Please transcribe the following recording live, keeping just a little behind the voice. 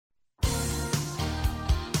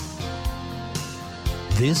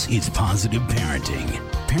This is Positive Parenting.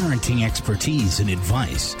 Parenting expertise and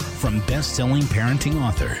advice from best-selling parenting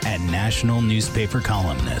author and national newspaper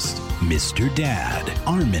columnist, Mr. Dad,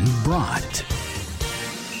 Armin Brott.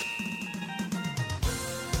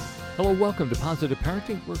 Hello, welcome to Positive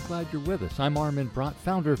Parenting. We're glad you're with us. I'm Armin Brott,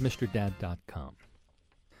 founder of MrDad.com.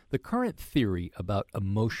 The current theory about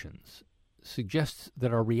emotions suggests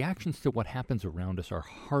that our reactions to what happens around us are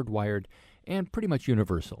hardwired and pretty much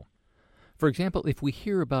universal. For example, if we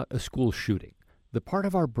hear about a school shooting, the part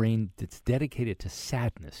of our brain that's dedicated to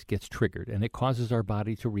sadness gets triggered, and it causes our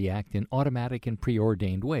body to react in automatic and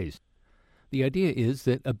preordained ways. The idea is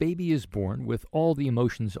that a baby is born with all the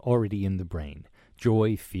emotions already in the brain: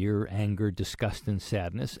 joy, fear, anger, disgust, and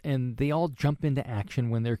sadness, and they all jump into action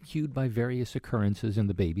when they're cued by various occurrences in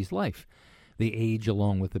the baby's life. They age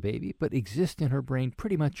along with the baby, but exist in her brain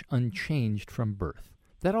pretty much unchanged from birth.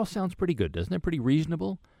 That all sounds pretty good, doesn't it? Pretty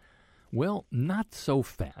reasonable? Well, not so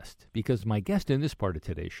fast, because my guest in this part of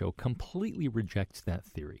today's show completely rejects that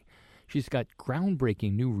theory. She's got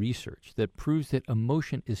groundbreaking new research that proves that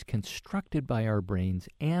emotion is constructed by our brains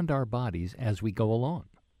and our bodies as we go along.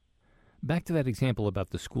 Back to that example about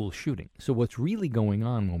the school shooting. So what's really going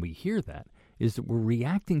on when we hear that is that we're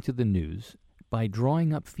reacting to the news by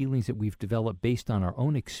drawing up feelings that we've developed based on our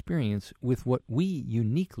own experience with what we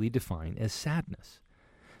uniquely define as sadness.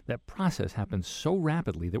 That process happens so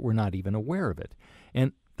rapidly that we're not even aware of it.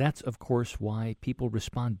 And that's, of course, why people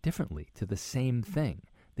respond differently to the same thing.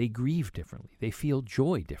 They grieve differently. They feel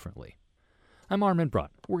joy differently. I'm Armin Brott.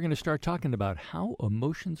 We're going to start talking about how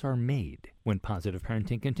emotions are made when Positive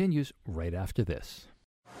Parenting continues right after this.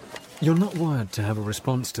 You're not wired to have a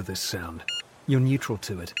response to this sound. You're neutral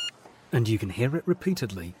to it, and you can hear it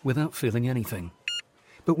repeatedly without feeling anything.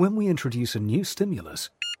 But when we introduce a new stimulus,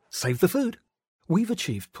 save the food, we've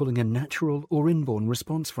achieved pulling a natural or inborn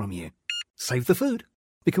response from you. Save the food,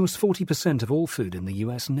 because 40% of all food in the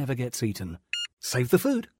US never gets eaten. Save the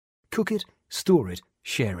food. Cook it, store it,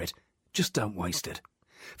 share it. Just don't waste it.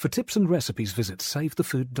 For tips and recipes, visit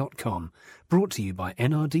SaveTheFood.com. Brought to you by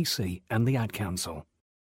NRDC and the Ad Council.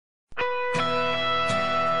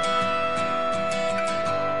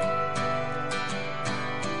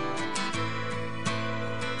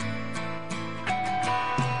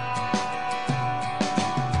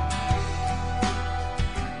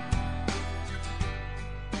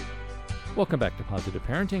 Welcome back to Positive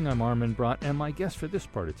Parenting. I'm Armin Brott, and my guest for this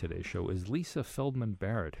part of today's show is Lisa Feldman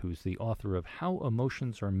Barrett, who's the author of How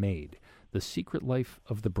Emotions Are Made: The Secret Life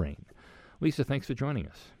of the Brain. Lisa, thanks for joining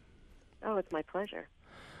us. Oh, it's my pleasure.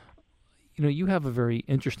 You know, you have a very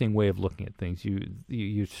interesting way of looking at things.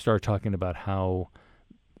 You start talking about how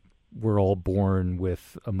we're all born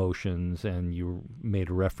with emotions, and you made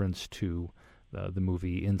a reference to the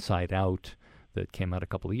movie Inside Out that came out a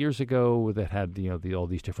couple of years ago that had all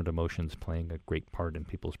these different emotions playing a great part in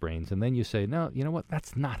people's brains. And then you say, no, you know what?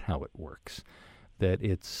 That's not how it works. That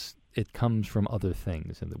it comes from other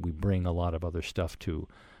things, and that we bring a lot of other stuff to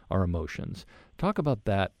our emotions. Talk about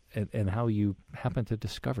that and how you happen to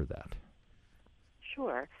discover that.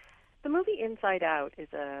 Sure. The movie Inside Out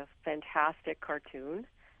is a fantastic cartoon,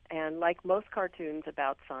 and like most cartoons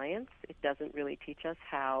about science, it doesn't really teach us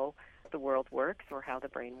how the world works or how the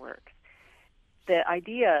brain works. The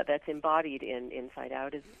idea that's embodied in Inside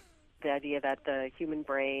Out is the idea that the human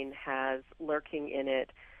brain has lurking in it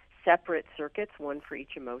separate circuits, one for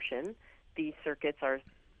each emotion. The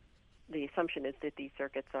assumption is that these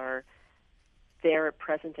circuits are there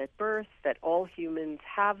present at birth, that all humans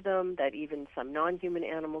have them, that even some non-human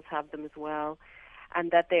animals have them as well, and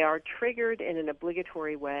that they are triggered in an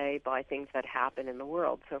obligatory way by things that happen in the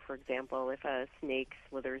world. So, for example, if a snake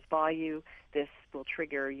slithers by you, this will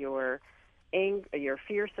trigger your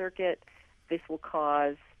fear circuit. This will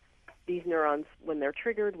cause, these neurons, when they're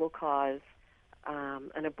triggered, will cause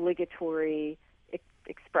an obligatory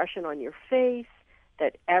expression on your face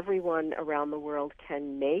that everyone around the world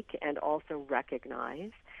can make and also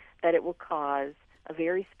recognize, that it will cause a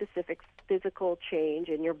very specific physical change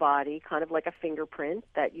in your body, kind of like a fingerprint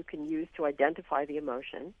that you can use to identify the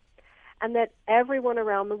emotion, and that everyone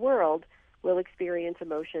around the world will experience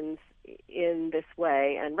emotions in this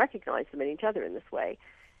way and recognize them in each other in this way.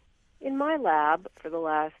 In my lab, for the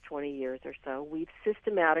last 20 years or so, we've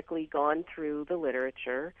systematically gone through the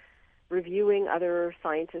literature, reviewing other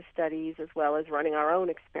scientists' studies as well as running our own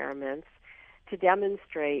experiments to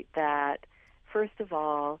demonstrate that, first of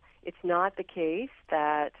all, it's not the case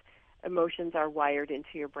that emotions are wired into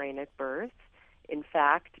your brain at birth. In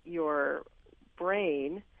fact, your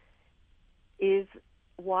brain is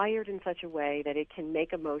wired in such a way that it can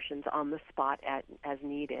make emotions on the spot as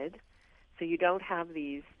needed. So you don't have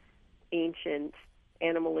these ancient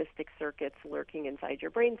animalistic circuits lurking inside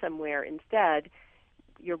your brain somewhere. Instead,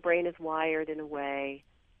 your brain is wired in a way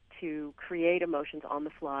to create emotions on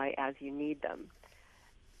the fly as you need them.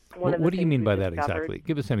 What do you mean by that exactly?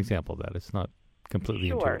 Give us an example of that. It's not completely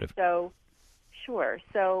intuitive. Sure.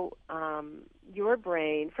 So your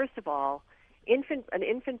brain, first of all, an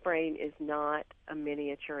infant brain is not a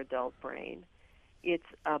miniature adult brain. It's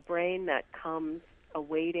a brain that comes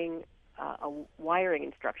awaiting wiring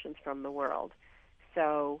instructions from the world.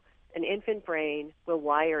 So an infant brain will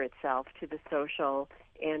wire itself to the social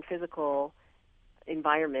and physical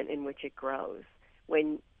environment in which it grows.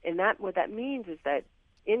 What that means is that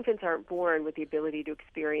infants aren't born with the ability to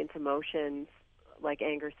experience emotions like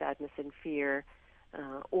anger, sadness, and fear,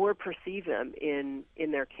 or perceive them in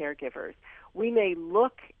their caregivers. We may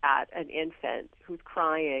look at an infant who's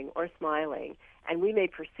crying or smiling, and we may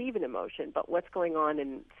perceive an emotion, but what's going on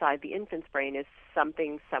inside the infant's brain is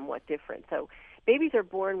something somewhat different. So babies are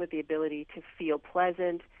born with the ability to feel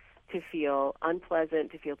pleasant, to feel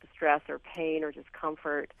unpleasant, to feel distress or pain or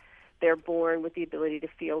discomfort. They're born with the ability to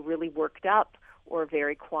feel really worked up or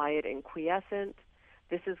very quiet and quiescent.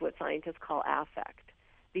 This is what scientists call affect.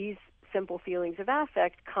 These simple feelings of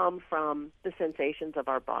affect come from the sensations of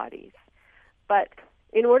our bodies. But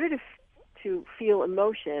in order to feel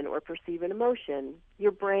emotion or perceive an emotion,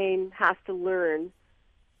 your brain has to learn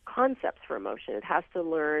concepts for emotion. It has to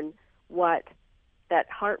learn what that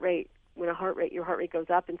heart rate, when your heart rate goes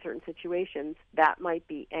up in certain situations, that might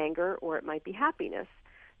be anger or it might be happiness.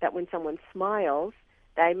 That when someone smiles,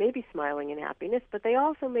 they may be smiling in happiness, but they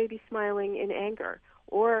also may be smiling in anger,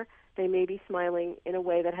 or they may be smiling in a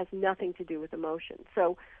way that has nothing to do with emotion.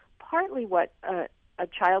 So partly what a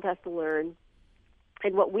child has to learn,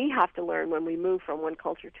 and what we have to learn when we move from one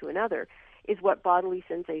culture to another, is what bodily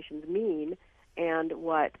sensations mean and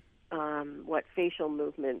what facial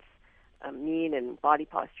movements mean, and body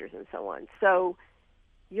postures and so on. So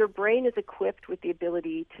your brain is equipped with the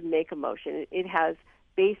ability to make emotion. It has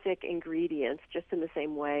basic ingredients, just in the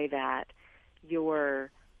same way that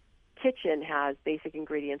your kitchen has basic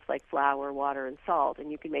ingredients like flour, water, and salt,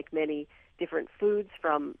 and you can make many different foods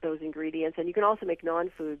from those ingredients, and you can also make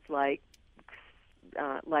non-foods like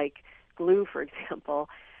glue, for example.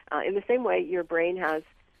 In the same way, your brain has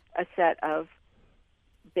a set of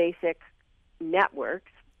basic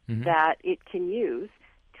networks that it can use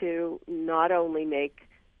to not only make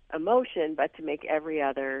emotion, but to make every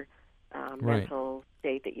other mental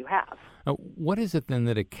state that you have. What is it then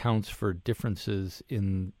that accounts for differences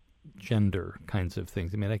in gender kinds of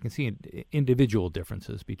things? I mean, I can see individual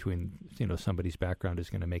differences between, somebody's background is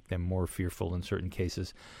going to make them more fearful in certain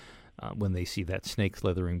cases when they see that snake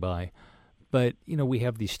slithering by. But, we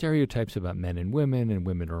have these stereotypes about men and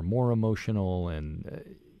women are more emotional,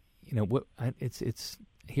 and, it's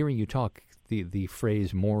hearing you talk, the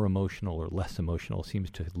phrase more emotional or less emotional seems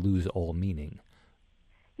to lose all meaning.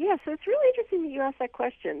 Yeah, so it's really interesting that you asked that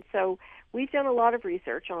question. So we've done a lot of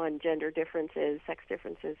research on gender differences, sex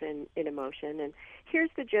differences in emotion, and here's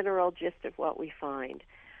the general gist of what we find.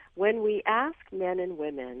 When we ask men and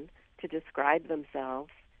women to describe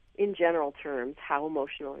themselves in general terms, how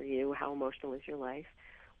emotional are you, how emotional is your life,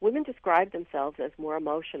 women describe themselves as more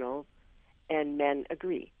emotional, and men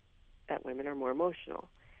agree that women are more emotional.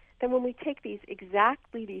 Then when we take these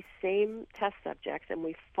same test subjects and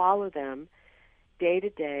we follow them day to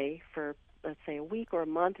day for, let's say, a week or a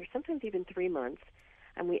month or sometimes even 3 months,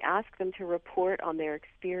 and we ask them to report on their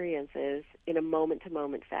experiences in a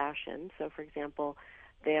moment-to-moment fashion. So, for example,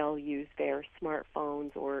 they'll use their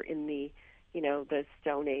smartphones, or in the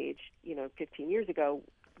Stone Age, 15 years ago,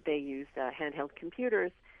 they used handheld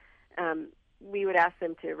computers. We would ask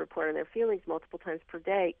them to report on their feelings multiple times per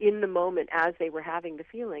day in the moment as they were having the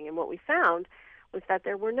feeling. And what we found was that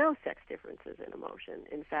there were no sex differences in emotion.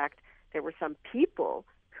 In fact, there were some people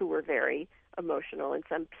who were very emotional and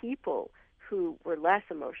some people who were less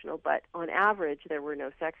emotional, but on average, there were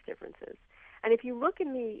no sex differences. And if you look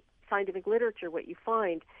in the scientific literature, what you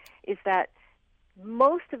find is that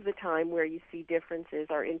most of the time where you see differences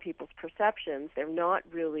are in people's perceptions. They're not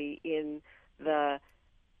really in the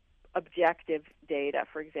objective data.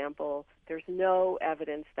 For example, there's no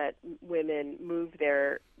evidence that women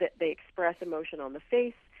that they express emotion on the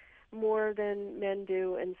face more than men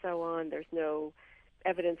do, and so on. There's no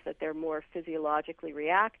evidence that they're more physiologically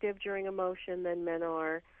reactive during emotion than men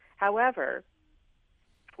are. However,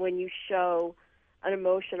 when you show an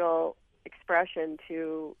emotional expression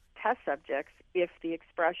to test subjects, if the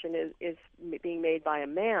expression is being made by a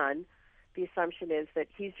man, the assumption is that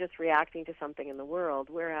he's just reacting to something in the world.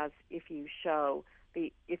 Whereas if you show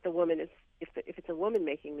if it's a woman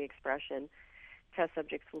making the expression, test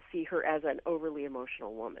subjects will see her as an overly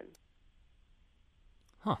emotional woman.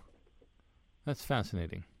 Huh. That's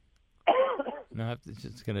fascinating. Now,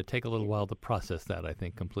 it's going to take a little while to process that, I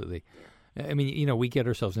think, completely. I mean, we get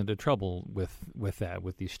ourselves into trouble with that,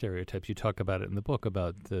 with these stereotypes. You talk about it in the book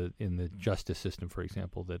about in the justice system, for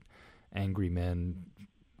example, that angry men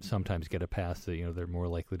sometimes get a pass. That they're more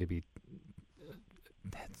likely to be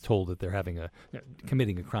told that they're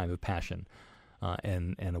committing a crime of passion,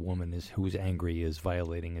 and a woman who's angry is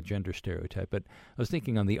violating a gender stereotype. But I was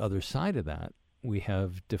thinking on the other side of that, we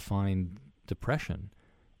have defined depression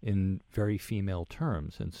in very female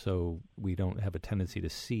terms, and so we don't have a tendency to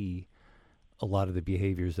see a lot of the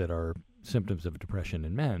behaviors that are symptoms of depression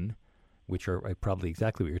in men, which are probably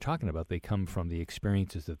exactly what you're talking about. They come from the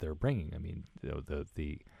experiences that they're bringing. I mean,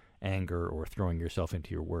 the anger or throwing yourself into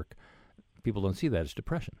your work, people don't see that as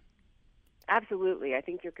depression. Absolutely. I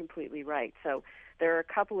think you're completely right. So there are a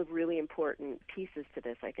couple of really important pieces to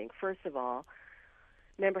this, I think. First of all,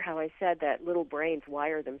 remember how I said that little brains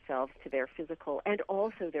wire themselves to their physical and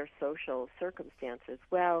also their social circumstances?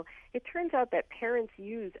 Well, it turns out that parents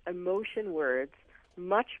use emotion words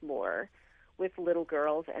much more with little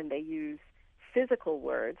girls, and they use physical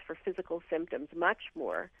words for physical symptoms much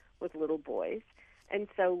more with little boys. And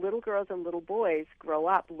so little girls and little boys grow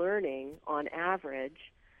up learning, on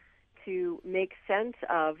average, to make sense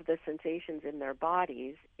of the sensations in their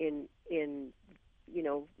bodies in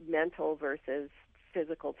mental versus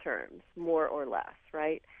physical terms, more or less,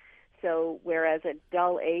 right? So whereas a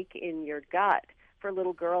dull ache in your gut for a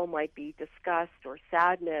little girl might be disgust or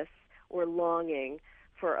sadness or longing,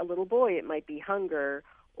 for a little boy it might be hunger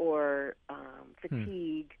or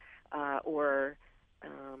fatigue or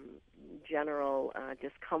general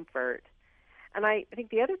discomfort. And I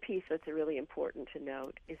think the other piece that's really important to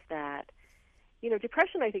note is that,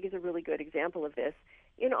 depression, I think, is a really good example of this.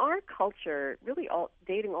 In our culture, really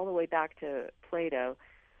dating all the way back to Plato,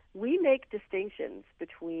 we make distinctions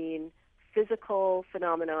between physical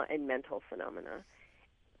phenomena and mental phenomena.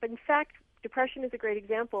 But in fact, depression is a great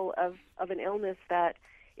example of an illness that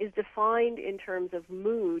is defined in terms of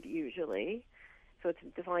mood usually, so it's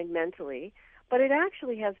defined mentally, but it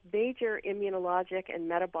actually has major immunologic and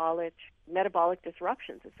metabolic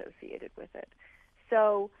disruptions associated with it.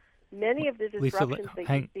 So many of the disruptions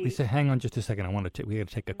Lisa, hang on just a second. We got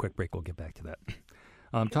to take a quick break. We'll get back to that.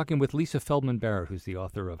 I'm talking with Lisa Feldman Barrett, who's the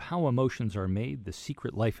author of How Emotions Are Made, The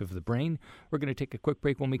Secret Life of the Brain. We're going to take a quick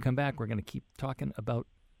break. When we come back, we're going to keep talking about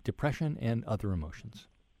depression and other emotions.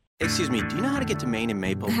 Excuse me, do you know how to get to Maine and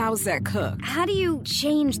Maple? How's that cook? How do you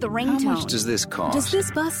change the ringtone? How much does this cost? Does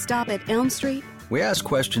this bus stop at Elm Street? We ask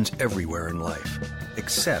questions everywhere in life,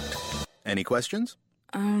 except... Any questions?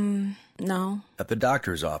 No. At the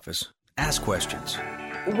doctor's office, ask questions.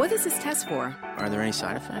 What is this test for? Are there any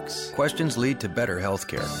side effects? Questions lead to better health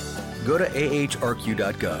care. Go to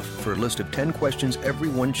ahrq.gov for a list of 10 questions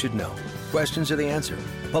everyone should know. Questions are the answer.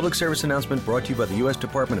 A public service announcement brought to you by the U.S.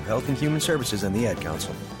 Department of Health and Human Services and the Ad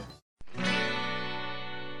Council.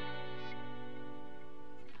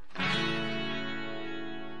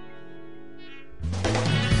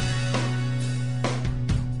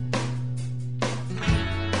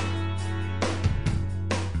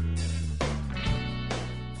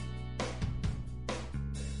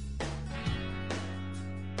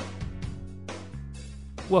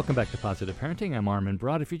 Welcome back to Positive Parenting. I'm Armin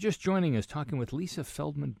Brott. If you're just joining us, talking with Lisa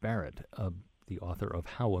Feldman Barrett, the author of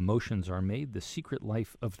How Emotions Are Made, The Secret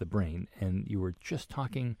Life of the Brain. And you were just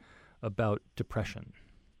talking about depression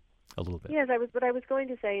a little bit. Yes, what I was going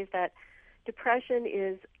to say is that depression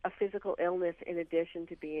is a physical illness in addition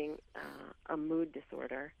to being a mood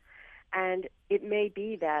disorder. And it may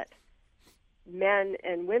be that men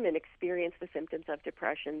and women experience the symptoms of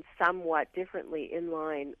depression somewhat differently in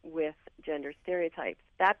line with gender stereotypes.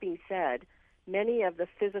 That being said, many of the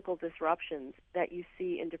physical disruptions that you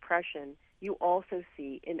see in depression, you also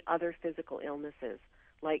see in other physical illnesses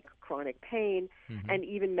like chronic pain and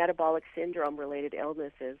even metabolic syndrome-related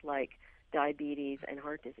illnesses like diabetes and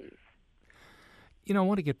heart disease. I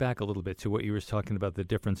want to get back a little bit to what you were talking about, the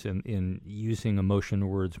difference in using emotion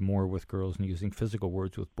words more with girls and using physical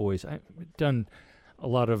words with boys. I've done a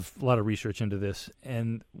lot of research into this,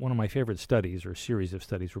 and one of my favorite studies or series of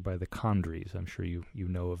studies were by the Condries. I'm sure you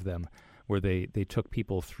know of them, where they took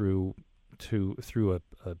people through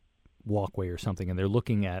a walkway or something, and they're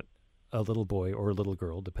looking at a little boy or a little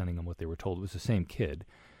girl, depending on what they were told. It was the same kid,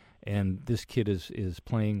 and this kid is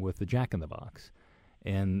playing with the Jack-in-the-Box,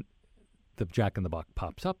 and the Jack-in-the-Box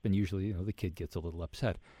pops up, and usually, the kid gets a little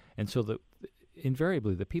upset. And so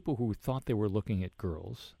invariably, the people who thought they were looking at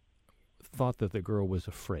girls thought that the girl was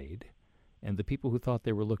afraid, And the people who thought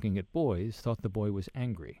they were looking at boys thought the boy was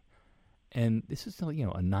angry. And this is, a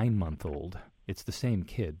 9-month-old. It's the same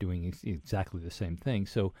kid doing exactly the same thing.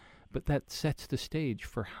 So, but that sets the stage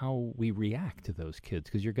for how we react to those kids,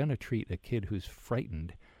 because you're going to treat a kid who's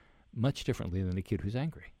frightened much differently than a kid who's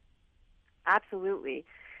angry. Absolutely.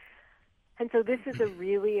 And so this is a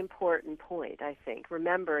really important point, I think.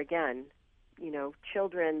 Remember, again,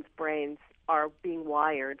 children's brains are being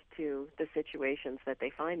wired to the situations that they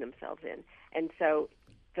find themselves in. And so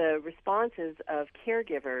the responses of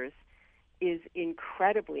caregivers is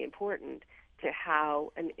incredibly important to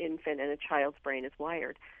how an infant and a child's brain is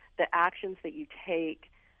wired. The actions that you take,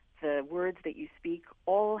 the words that you speak,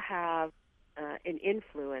 all have an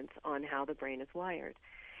influence on how the brain is wired.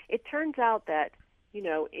 It turns out that,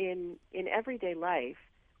 in everyday life,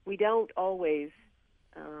 we don't always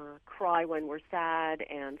cry when we're sad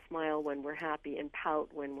and smile when we're happy and pout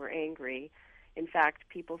when we're angry. In fact,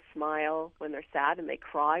 people smile when they're sad and they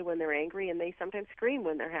cry when they're angry, and they sometimes scream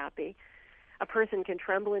when they're happy. A person can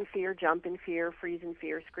tremble in fear, jump in fear, freeze in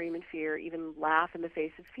fear, scream in fear, even laugh in the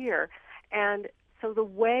face of fear. And so the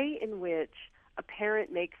way in which a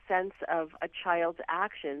parent makes sense of a child's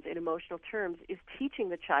actions in emotional terms is teaching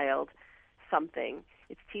the child something.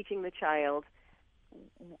 It's teaching the child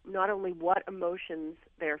not only what emotions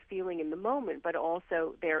they're feeling in the moment, but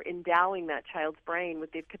also they're endowing that child's brain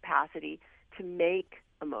with the capacity to make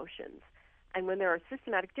emotions. And when there are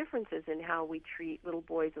systematic differences in how we treat little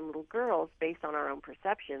boys and little girls based on our own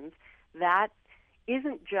perceptions, that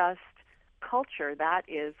isn't just culture, that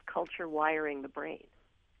is culture wiring the brain.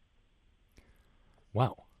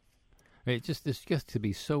 Wow. It's just to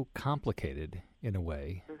be so complicated in a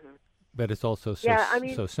way, but it's also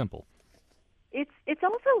so simple. It's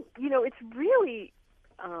also, it's really,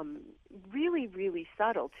 really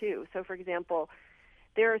subtle, too. So, for example,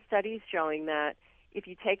 there are studies showing that if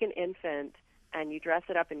you take an infant and you dress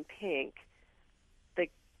it up in pink, the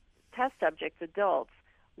test subjects, adults,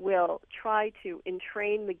 will try to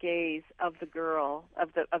entrain the gaze of the girl,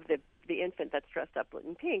 of the infant that's dressed up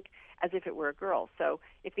in pink, as if it were a girl. So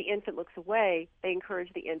if the infant looks away, they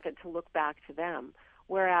encourage the infant to look back to them.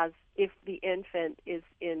 Whereas if the infant is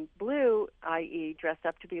in blue, i.e. dressed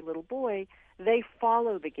up to be a little boy, they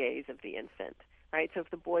follow the gaze of the infant, right? So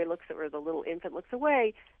if the boy looks or the little infant looks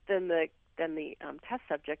away, then the test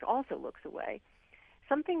subject also looks away.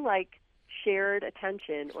 Something like shared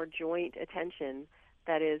attention or joint attention,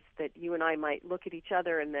 that is, that you and I might look at each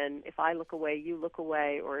other, and then if I look away, you look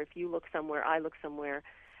away, or if you look somewhere, I look somewhere,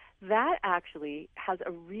 that actually has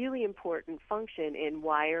a really important function in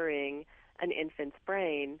wiring an infant's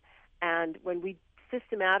brain. And when we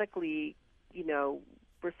systematically,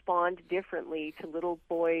 respond differently to little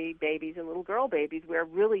boy babies and little girl babies, we're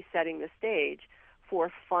really setting the stage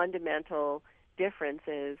for fundamental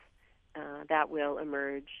differences that will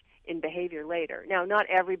emerge in behavior later. Now, not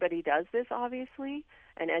everybody does this, obviously,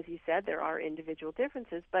 and as you said, there are individual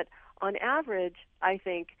differences, but on average, I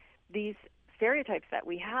think these stereotypes that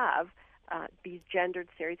we have, these gendered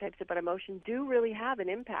stereotypes about emotion, do really have an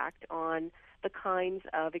impact on the kinds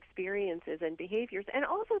of experiences and behaviors, and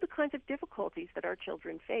also the kinds of difficulties that our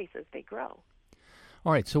children face as they grow.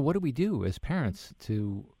 All right, so what do we do as parents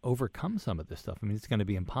to overcome some of this stuff? I mean, it's going to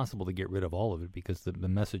be impossible to get rid of all of it because the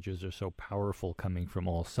messages are so powerful coming from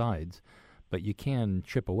all sides, but you can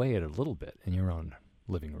chip away at it a little bit in your own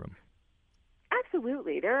living room.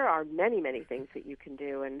 Absolutely. There are many, many things that you can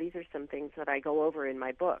do, and these are some things that I go over in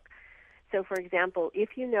my book. So, for example,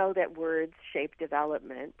 if you know that words shape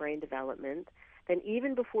development, brain development, then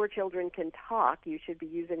even before children can talk, you should be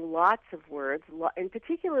using lots of words, in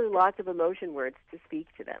particular lots of emotion words, to speak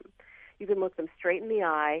to them. You can look them straight in the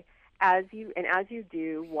eye, as you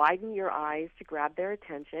do, widen your eyes to grab their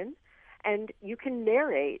attention, and you can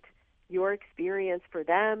narrate your experience for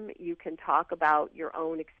them. You can talk about your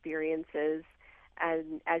own experiences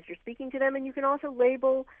and as you're speaking to them, and you can also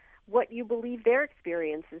label what you believe their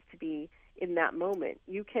experience is to be in that moment.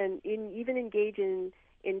 You can even engage in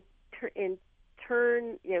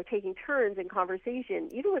taking turns in conversation,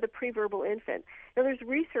 even with a pre-verbal infant. Now, there's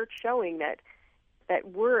research showing that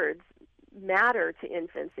words matter to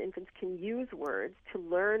infants. Infants can use words to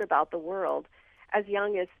learn about the world. As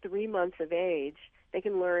young as 3 months of age, they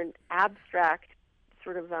can learn abstract,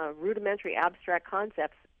 sort of rudimentary abstract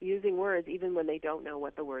concepts using words, even when they don't know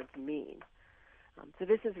what the words mean. So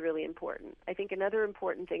this is really important. I think another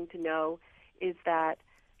important thing to know is that,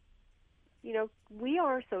 we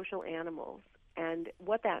are social animals. And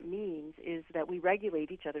what that means is that we regulate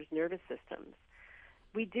each other's nervous systems.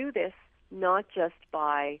 We do this not just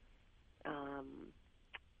by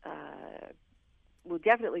we'll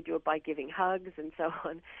definitely do it by giving hugs and so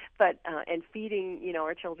on, but and feeding,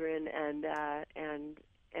 our children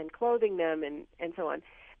and clothing them and so on.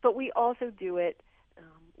 But we also do it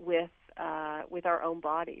with our own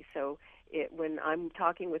bodies. So when I'm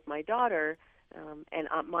talking with my daughter and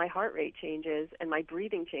my heart rate changes and my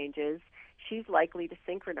breathing changes, she's likely to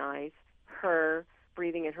synchronize her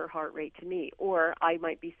breathing and her heart rate to me, or I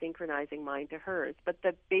might be synchronizing mine to hers. But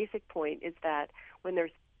the basic point is that when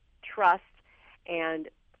there's trust and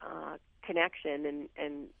connection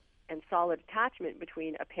and solid attachment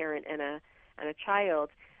between a parent and a child,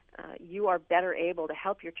 you are better able to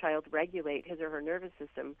help your child regulate his or her nervous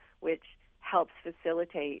system, which helps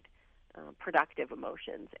facilitate productive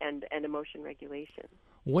emotions and emotion regulation.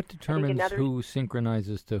 What determines who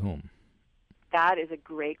synchronizes to whom? That is a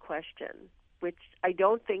great question, which I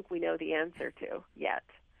don't think we know the answer to yet.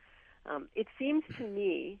 It seems to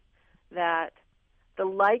me that the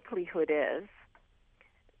likelihood is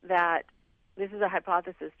that this is a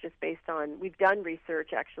hypothesis just based on, we've done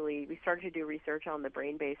research actually, we started to do research on the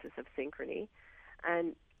brain basis of synchrony,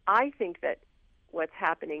 and I think that what's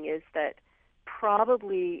happening is that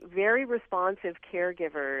probably very responsive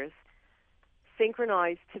caregivers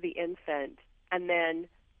synchronize to the infant and then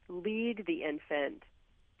lead the infant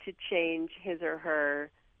to change his or her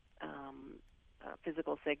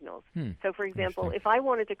physical signals. So, for example, if I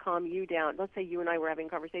wanted to calm you down, let's say you and I were having a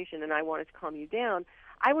conversation and I wanted to calm you down,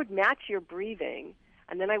 I would match your breathing,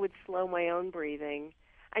 and then I would slow my own breathing.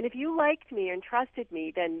 And if you liked me and trusted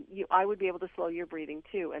me, then I would be able to slow your breathing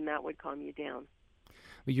too, and that would calm you down.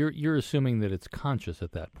 You're assuming that it's conscious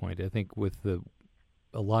at that point. I think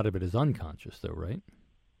a lot of it is unconscious, though, right?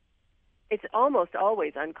 It's almost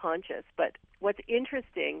always unconscious, but what's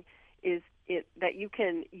interesting is that you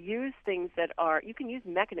can use you can use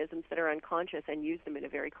mechanisms that are unconscious and use them in a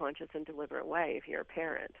very conscious and deliberate way if you're a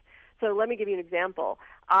parent. So let me give you an example.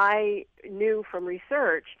 I knew from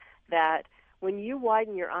research that when you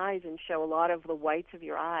widen your eyes and show a lot of the whites of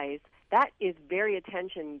your eyes, that is very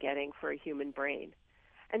attention-getting for a human brain.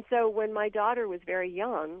 And so when my daughter was very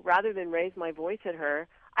young, rather than raise my voice at her,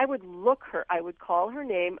 I would call her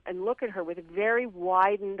name and look at her with very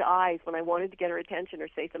widened eyes when I wanted to get her attention or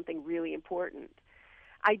say something really important.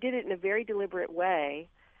 I did it in a very deliberate way,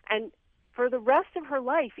 and for the rest of her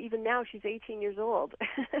life, even now, she's 18 years old,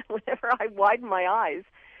 whenever I widen my eyes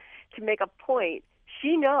to make a point,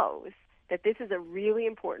 she knows that this is a really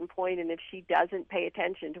important point, and if she doesn't pay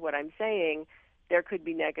attention to what I'm saying, there could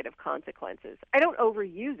be negative consequences. I don't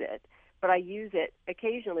overuse it, but I use it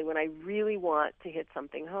occasionally when I really want to hit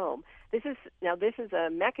something home. This is a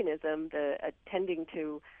mechanism, tending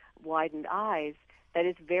to widened eyes, that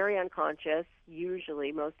is very unconscious,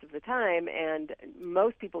 usually most of the time, and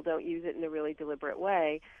most people don't use it in a really deliberate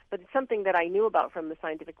way, but it's something that I knew about from the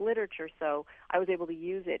scientific literature, so I was able to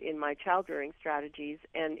use it in my child-rearing strategies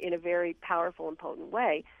and in a very powerful and potent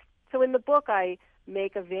way. So in the book, I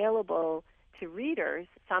make available to readers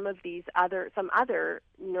some other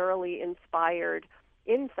neurally inspired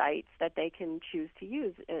insights that they can choose to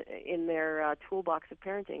use in their toolbox of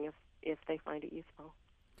parenting if they find it useful.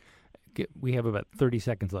 We have about 30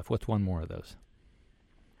 seconds left. What's one more of those?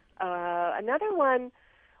 Another one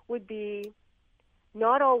would be,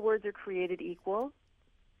 not all words are created equal.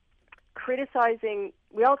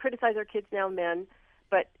 We all criticize our kids now and then,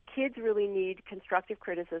 but kids really need constructive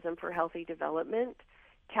criticism for healthy development.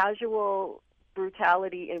 Casual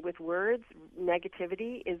brutality with words,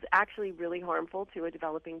 negativity, is actually really harmful to a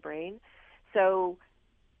developing brain. So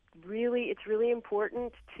it's really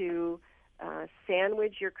important to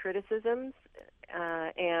sandwich your criticisms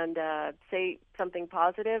and say something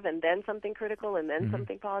positive and then something critical and then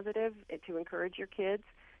something positive to encourage your kids.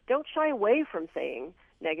 Don't shy away from saying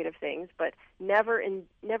negative things, but never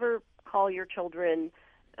call your children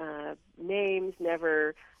names,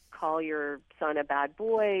 never call your son a bad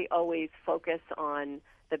boy. Always focus on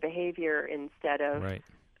the behavior instead of right.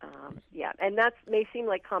 And that may seem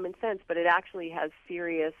like common sense, but it actually has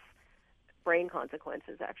serious brain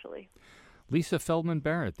consequences, actually. Lisa Feldman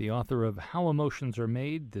Barrett, the author of How Emotions Are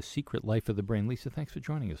Made, The Secret Life of the Brain. Lisa, thanks for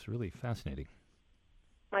joining us. Really fascinating.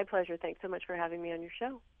 My pleasure. Thanks so much for having me on your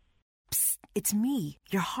show. Psst, it's me,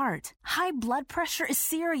 your heart. High blood pressure is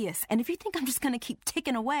serious, and if you think I'm just going to keep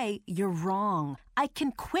ticking away, you're wrong. I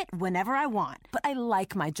can quit whenever I want, but I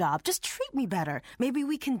like my job. Just treat me better. Maybe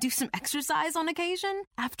we can do some exercise on occasion.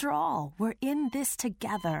 After all, we're in this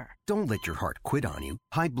together. Don't let your heart quit on you.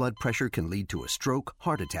 High blood pressure can lead to a stroke,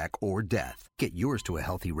 heart attack, or death. Get yours to a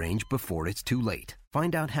healthy range before it's too late.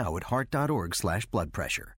 Find out how at heart.org/blood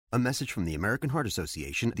pressure. A message from the American Heart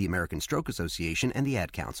Association, the American Stroke Association, and the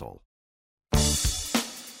Ad Council.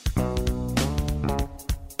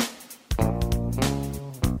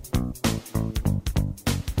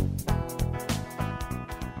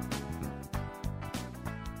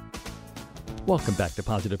 Welcome back to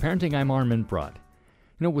Positive Parenting. I'm Armin Brott.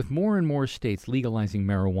 You know, with more and more states legalizing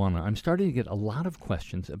marijuana, I'm starting to get a lot of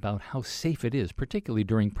questions about how safe it is, particularly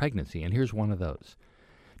during pregnancy, and here's one of those.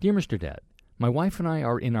 Dear Mr. Dad, my wife and I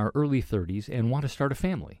are in our early 30s and want to start a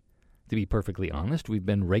family. To be perfectly honest, we've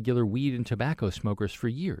been regular weed and tobacco smokers for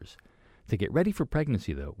years. To get ready for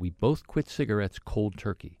pregnancy, though, we both quit cigarettes cold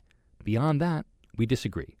turkey. Beyond that, we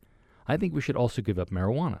disagree. I think we should also give up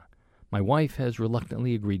marijuana. My wife has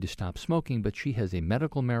reluctantly agreed to stop smoking, but she has a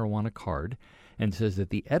medical marijuana card and says that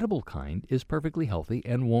the edible kind is perfectly healthy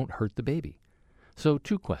and won't hurt the baby. So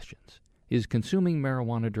 2 questions. Is consuming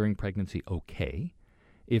marijuana during pregnancy okay?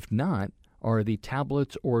 If not, are the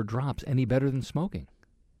tablets or drops any better than smoking?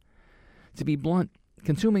 To be blunt,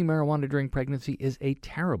 consuming marijuana during pregnancy is a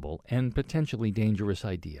terrible and potentially dangerous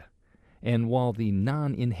idea. And while the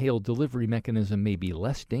non-inhaled delivery mechanism may be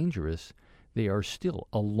less dangerous, they are still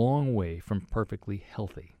a long way from perfectly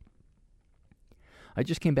healthy. I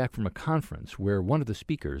just came back from a conference where one of the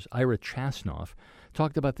speakers, Ira Chasnoff,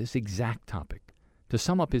 talked about this exact topic. To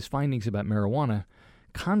sum up his findings about marijuana,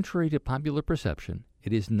 contrary to popular perception,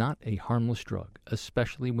 it is not a harmless drug,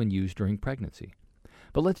 especially when used during pregnancy.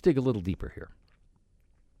 But let's dig a little deeper here.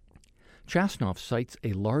 Chasnoff cites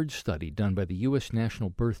a large study done by the U.S. National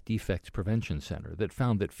Birth Defects Prevention Center that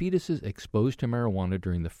found that fetuses exposed to marijuana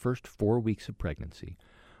during the first 4 weeks of pregnancy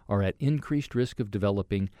are at increased risk of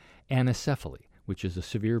developing anencephaly, which is a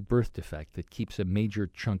severe birth defect that keeps a major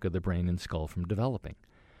chunk of the brain and skull from developing.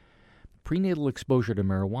 Prenatal exposure to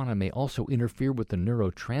marijuana may also interfere with the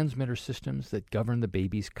neurotransmitter systems that govern the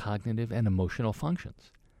baby's cognitive and emotional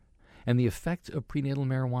functions. And the effects of prenatal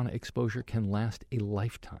marijuana exposure can last a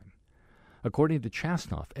lifetime. According to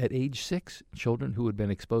Chasnoff, at age 6, children who had been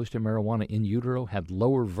exposed to marijuana in utero had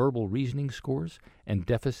lower verbal reasoning scores and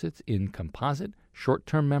deficits in composite,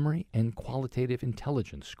 short-term memory, and qualitative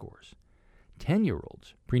intelligence scores.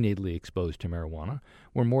 10-year-olds prenatally exposed to marijuana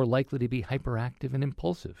were more likely to be hyperactive and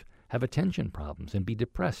impulsive, have attention problems, and be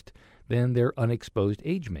depressed than their unexposed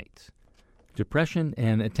age mates. Depression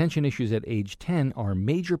and attention issues at age 10 are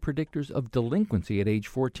major predictors of delinquency at age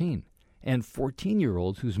 14. And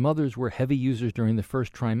 14-year-olds whose mothers were heavy users during the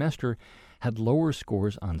first trimester had lower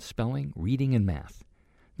scores on spelling, reading, and math.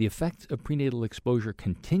 The effects of prenatal exposure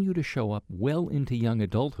continue to show up well into young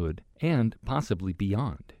adulthood and possibly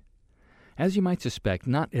beyond. As you might suspect,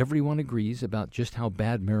 not everyone agrees about just how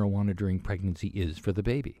bad marijuana during pregnancy is for the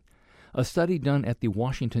baby. A study done at the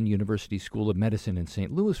Washington University School of Medicine in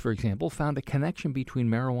St. Louis, for example, found a connection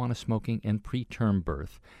between marijuana smoking and preterm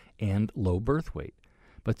birth and low birth weight.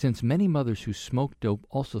 But since many mothers who smoke dope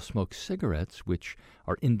also smoke cigarettes, which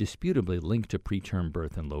are indisputably linked to preterm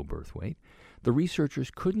birth and low birth weight, the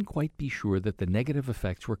researchers couldn't quite be sure that the negative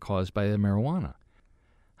effects were caused by the marijuana.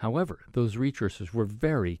 However, those researchers were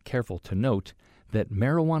very careful to note that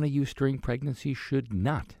marijuana use during pregnancy should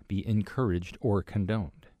not be encouraged or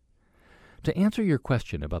condoned. To answer your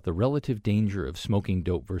question about the relative danger of smoking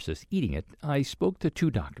dope versus eating it, I spoke to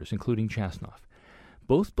 2 doctors, including Chasnoff.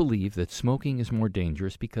 Both believe that smoking is more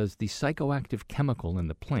dangerous because the psychoactive chemical in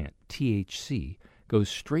the plant, THC, goes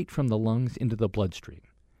straight from the lungs into the bloodstream.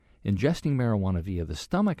 Ingesting marijuana via the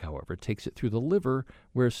stomach, however, takes it through the liver,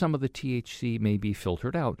 where some of the THC may be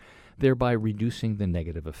filtered out, thereby reducing the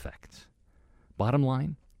negative effects. Bottom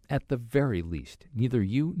line, at the very least, neither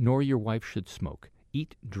you nor your wife should smoke,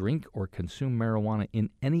 eat, drink, or consume marijuana in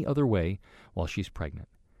any other way while she's pregnant.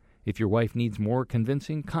 If your wife needs more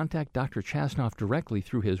convincing, contact Dr. Chasnoff directly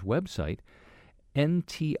through his website,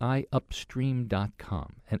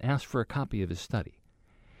 ntiupstream.com, and ask for a copy of his study.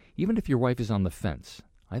 Even if your wife is on the fence,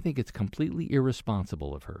 I think it's completely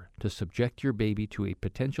irresponsible of her to subject your baby to a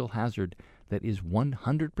potential hazard that is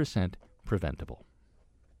 100% preventable.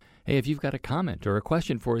 Hey, if you've got a comment or a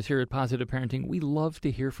question for us here at Positive Parenting, we love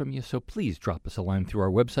to hear from you, so please drop us a line through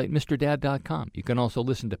our website, MrDad.com. You can also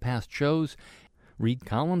listen to past shows, read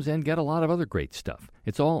columns, and get a lot of other great stuff.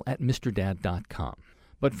 It's all at MrDad.com.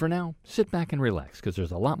 But for now, sit back and relax, because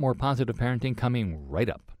there's a lot more Positive Parenting coming right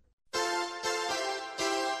up.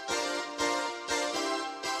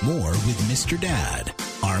 More with Mr. Dad,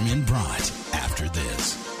 Armin Brott, after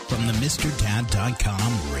this, from the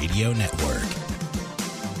MrDad.com radio network.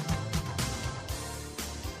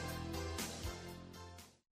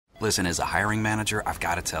 Listen, as a hiring manager, I've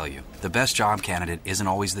got to tell you, the best job candidate isn't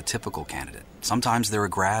always the typical candidate. Sometimes they're a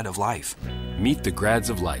grad of life. Meet the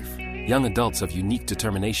grads of life. Young adults have unique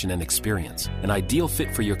determination and experience, an ideal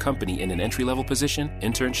fit for your company in an entry-level position,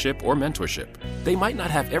 internship, or mentorship. They might not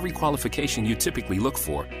have every qualification you typically look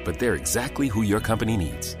for, but they're exactly who your company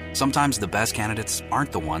needs. Sometimes the best candidates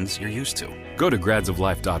aren't the ones you're used to. Go to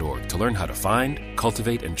gradsoflife.org to learn how to find,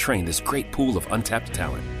 cultivate, and train this great pool of untapped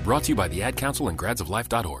talent. Brought to you by the Ad Council and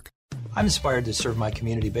gradsoflife.org. I'm inspired to serve my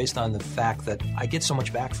community based on the fact that I get so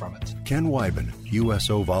much back from it. Ken Wyman,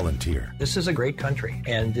 USO volunteer. This is a great country,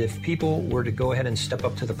 and if people were to go ahead and step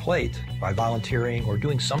up to the plate by volunteering or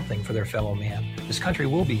doing something for their fellow man, this country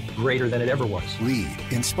will be greater than it ever was. Lead,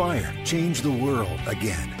 inspire, change the world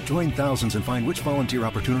again. Join thousands and find which volunteer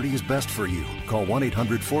opportunity is best for you. Call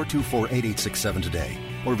 1-800-424-8867 today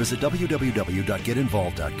or visit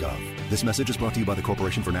www.getinvolved.gov. This message is brought to you by the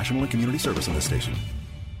Corporation for National and Community Service on this station.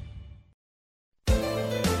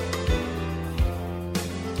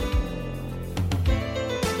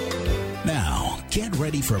 Now, get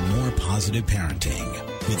ready for more positive parenting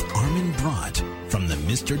with Armin Brott from the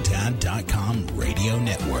MrDad.com radio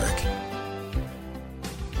network.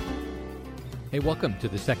 Hey, welcome to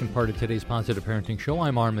the second part of today's Positive Parenting Show.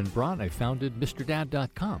 I'm Armin Brott. I founded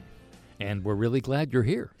MrDad.com, and we're really glad you're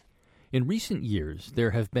here. In recent years,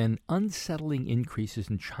 there have been unsettling increases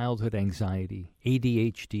in childhood anxiety,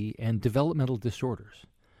 ADHD, and developmental disorders.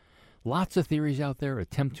 Lots of theories out there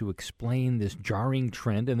attempt to explain this jarring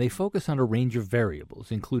trend, and they focus on a range of variables,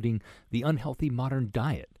 including the unhealthy modern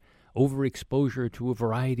diet, overexposure to a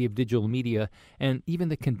variety of digital media, and even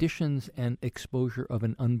the conditions and exposure of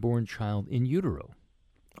an unborn child in utero.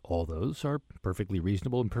 All those are perfectly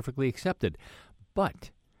reasonable and perfectly accepted. But,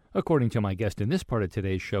 according to my guest in this part of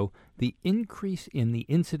today's show, the increase in the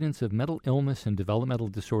incidence of mental illness and developmental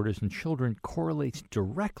disorders in children correlates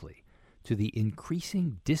directly to the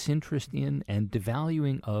increasing disinterest in and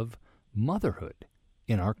devaluing of motherhood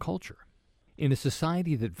in our culture. In a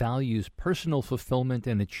society that values personal fulfillment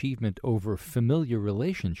and achievement over familiar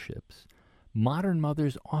relationships, modern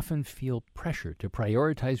mothers often feel pressure to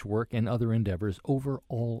prioritize work and other endeavors over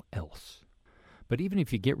all else. But even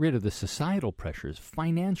if you get rid of the societal pressures,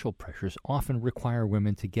 financial pressures often require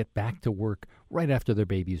women to get back to work right after their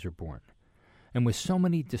babies are born. And with so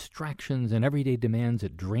many distractions and everyday demands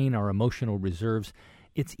that drain our emotional reserves,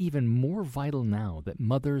 it's even more vital now that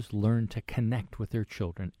mothers learn to connect with their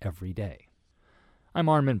children every day. I'm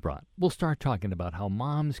Armin Brott. We'll start talking about how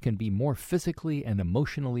moms can be more physically and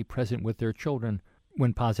emotionally present with their children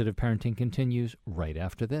when Positive Parenting continues right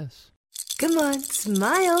after this. Come on,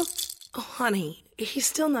 smile. Oh, honey, he's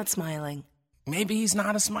still not smiling. Maybe he's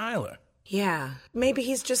not a smiler. Yeah, maybe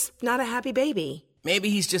he's just not a happy baby. Maybe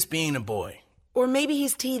he's just being a boy. Or maybe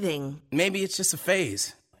he's teething. Maybe it's just a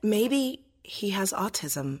phase. Maybe he has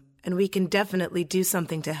autism, and we can definitely do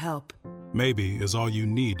something to help. Maybe is all you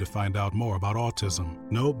need to find out more about autism.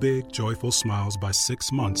 No big, joyful smiles by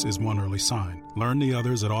 6 months is one early sign. Learn the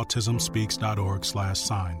others at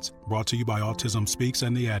autismspeaks.org/signs. Brought to you by Autism Speaks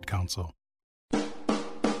and the Ad Council.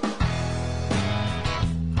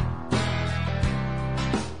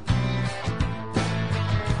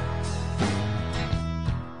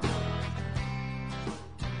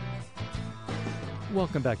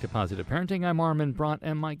 Welcome back to Positive Parenting. I'm Armin Brott,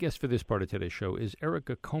 and my guest for this part of today's show is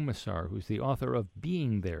Erica Komisar, who's the author of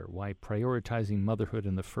Being There, Why Prioritizing Motherhood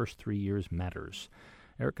in the First 3 Years Matters.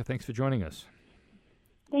 Erica, thanks for joining us.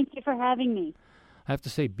 Thank you for having me. I have to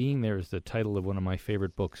say, Being There is the title of one of my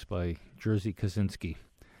favorite books by Jerzy Kosinski.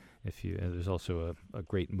 There's also a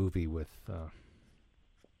great movie with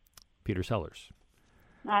Peter Sellers.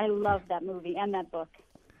 I love that movie and that book.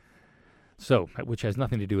 So, which has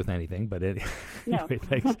nothing to do with anything, but anyway, no.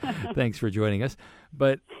 Thanks for joining us.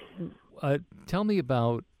 But tell me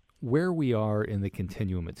about where we are in the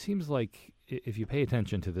continuum. It seems like if you pay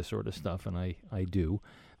attention to this sort of stuff, and I do,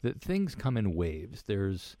 that things come in waves.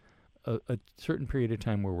 There's a certain period of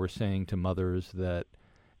time where we're saying to mothers that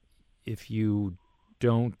if you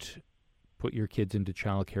don't put your kids into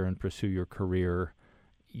childcare and pursue your career,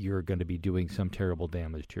 you're going to be doing some terrible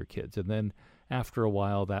damage to your kids. And then after a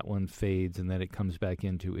while, that one fades, and then it comes back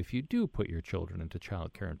into if you do put your children into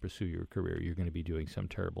childcare and pursue your career, you're going to be doing some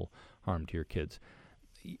terrible harm to your kids.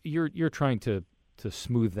 You're trying to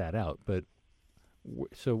smooth that out, but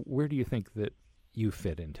so where do you think that you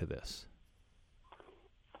fit into this?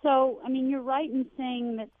 So, I mean, you're right in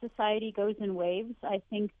saying that society goes in waves. I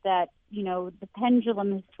think that, the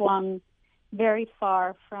pendulum has swung very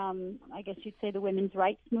far from, I guess you'd say, the women's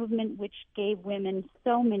rights movement, which gave women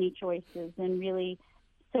so many choices, and really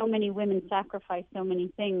so many women sacrificed so many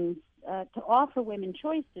things to offer women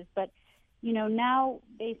choices. But, now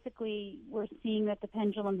basically we're seeing that the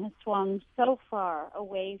pendulum has swung so far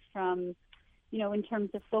away from in terms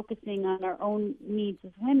of focusing on our own needs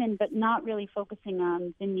as women, but not really focusing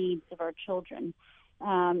on the needs of our children.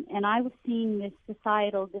 And I was seeing this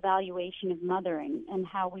societal devaluation of mothering and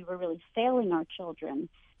how we were really failing our children,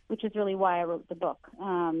 which is really why I wrote the book.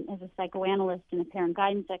 As a psychoanalyst and a parent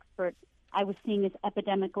guidance expert, I was seeing this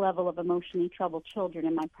epidemic level of emotionally troubled children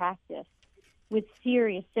in my practice with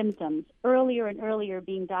serious symptoms, earlier and earlier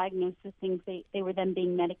being diagnosed with things they were then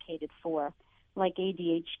being medicated for, like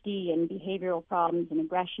ADHD and behavioral problems and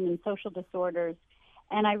aggression and social disorders.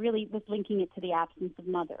 And I really was linking it to the absence of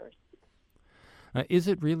mothers. Is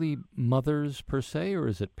it really mothers per se, or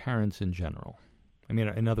is it parents in general? I mean,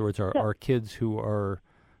 in other words, are kids who are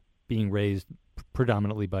being raised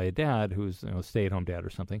predominantly by a dad who's a stay-at-home dad or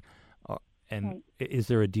something, and is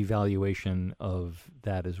there a devaluation of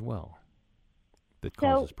that as well that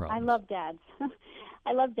causes problems? I love dads.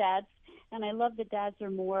 I love dads, and I love that dads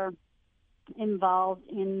are more involved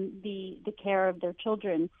in the care of their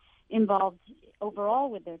children, involved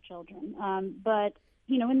overall with their children. But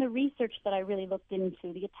in the research that I really looked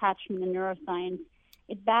into, the attachment and neuroscience,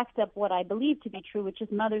 it backed up what I believe to be true, which is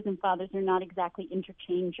mothers and fathers are not exactly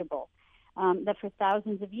interchangeable. That for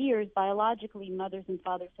thousands of years, biologically, mothers and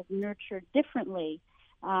fathers have nurtured differently.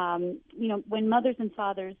 When mothers and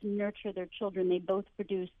fathers nurture their children, they both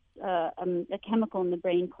produce a chemical in the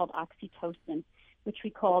brain called oxytocin, which we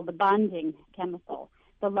call the bonding chemical,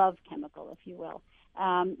 the love chemical, if you will.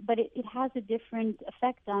 But it has a different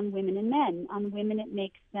effect on women and men. On women, it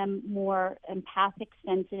makes them more empathic,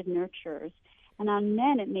 sensitive nurturers. And on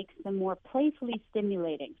men, it makes them more playfully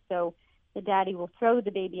stimulating. So the daddy will throw the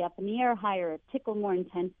baby up in the air higher, tickle more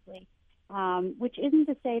intensely, which isn't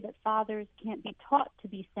to say that fathers can't be taught to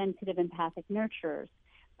be sensitive, empathic nurturers.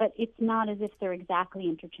 But it's not as if they're exactly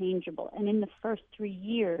interchangeable. And in the first 3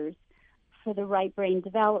 years, for the right brain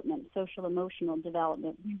development, social emotional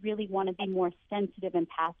development, we really want to be more sensitive,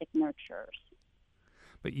 empathic nurturers.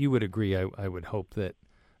 But you would agree, I would hope, that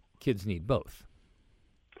kids need both.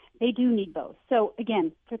 They do need both. So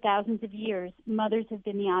again, for thousands of years, mothers have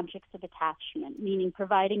been the objects of attachment, meaning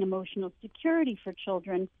providing emotional security for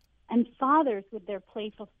children, and fathers, with their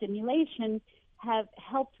playful stimulation, have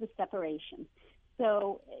helped with separation.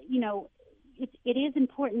 So, it is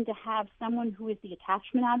important to have someone who is the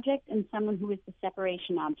attachment object and someone who is the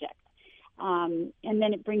separation object. And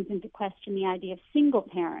then it brings into question the idea of single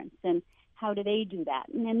parents and how do they do that.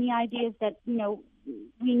 And then the idea is that,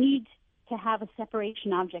 we need to have a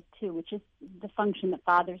separation object too, which is the function that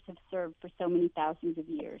fathers have served for so many thousands of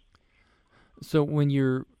years. So when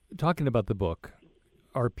you're talking about the book,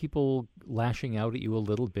 are people lashing out at you a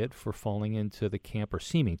little bit for falling into the camp, or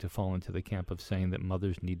seeming to fall into the camp, of saying that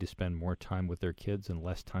mothers need to spend more time with their kids and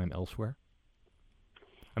less time elsewhere?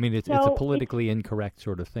 I mean, it's a politically incorrect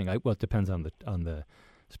sort of thing. Well, it depends on the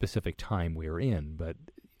specific time we're in, but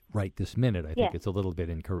right this minute, I think it's a little bit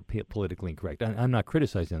politically incorrect. I'm not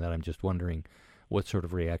criticizing that. I'm just wondering what sort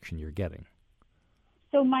of reaction you're getting.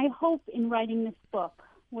 So my hope in writing this book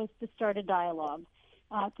was to start a dialogue,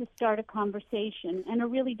 to start a conversation, and a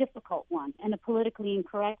really difficult one, and a politically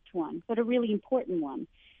incorrect one, but a really important one.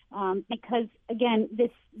 Because, again,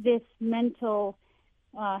 this mental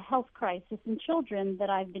health crisis in children that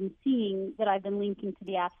I've been seeing, that I've been linking to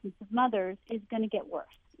the absence of mothers, is going to get worse.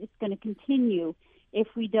 It's going to continue if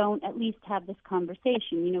we don't at least have this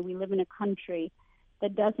conversation. We live in a country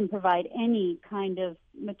that doesn't provide any kind of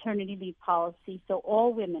maternity leave policy, so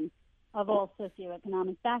all women of all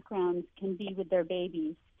socioeconomic backgrounds can be with their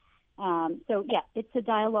babies. It's a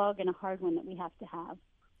dialogue and a hard one that we have to have.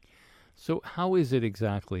 So how is it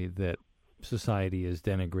exactly that society is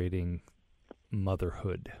denigrating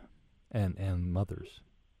motherhood and mothers?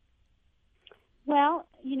 Well,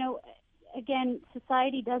 again,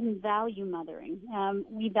 society doesn't value mothering.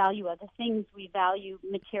 We value other things. We value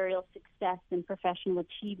material success and professional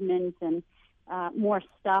achievement and more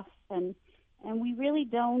stuff, and we really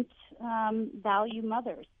don't value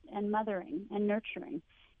mothers and mothering and nurturing.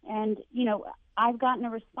 And, I've gotten a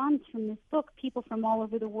response from this book. People from all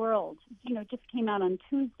over the world, just came out on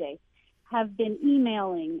Tuesday, have been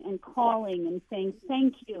emailing and calling and saying,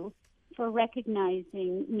 thank you for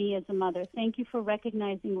recognizing me as a mother. Thank you for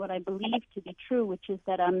recognizing what I believe to be true, which is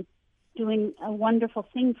that I'm doing a wonderful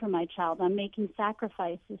thing for my child. I'm making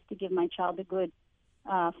sacrifices to give my child a good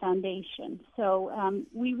foundation. So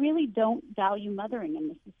we really don't value mothering in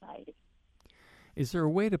this society. Is there a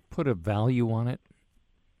way to put a value on it?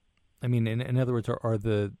 I mean, in other words, are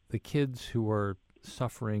the kids who are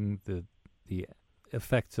suffering the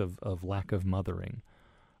effects of lack of mothering,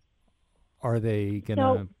 are they going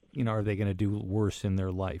to are they going to do worse in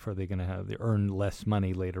their life? Are they going to earn less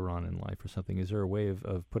money later on in life or something? Is there a way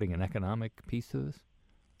of putting an economic piece to this?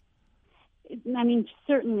 I mean,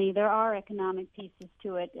 certainly there are economic pieces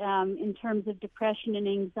to it in terms of depression and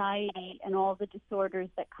anxiety and all the disorders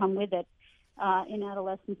that come with it in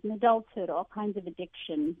adolescence and adulthood, all kinds of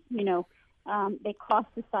addictions. They cost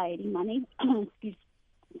society money.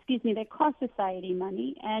 Excuse me, they cost society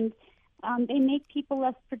money, and they make people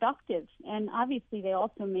less productive. And obviously they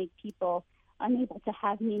also make people unable to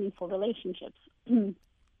have meaningful relationships.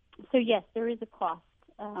 So yes, there is a cost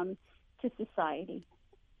to society.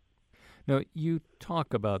 Now, you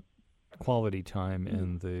talk about quality time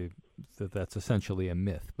and that's essentially a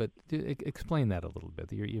myth, but explain that a little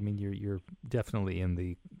bit. You're definitely in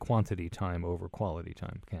the quantity time over quality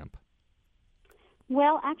time camp.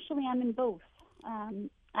 Well, actually, I'm in both.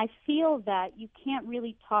 I feel that you can't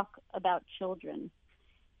really talk about children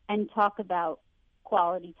and talk about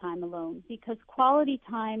quality time alone, because quality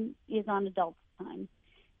time is on adult time.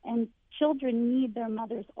 And children need their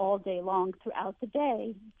mothers all day long throughout the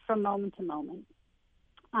day from moment to moment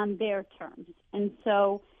on their terms. And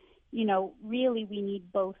so, really we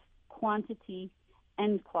need both quantity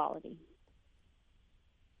and quality.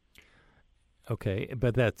 Okay,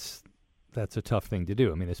 but that's a tough thing to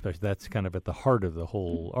do. I mean, especially that's kind of at the heart of the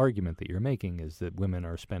whole argument that you're making, is that women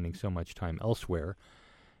are spending so much time elsewhere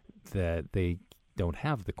that they don't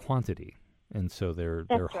have the quantity. And so their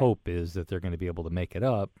hope is that they're going to be able to make it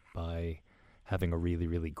up by having a really,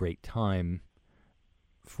 really great time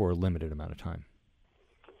for a limited amount of time.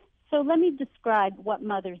 So let me describe what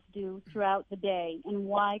mothers do throughout the day and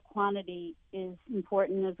why quantity is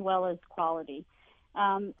important as well as quality.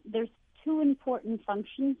 There's two important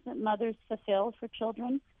functions that mothers fulfill for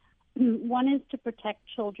children. One is to protect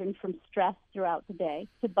children from stress throughout the day,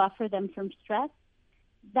 to buffer them from stress.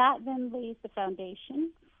 That then lays the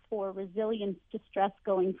foundation for resilience to stress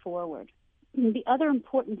going forward. And the other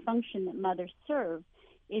important function that mothers serve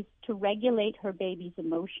is to regulate her baby's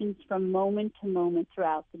emotions from moment to moment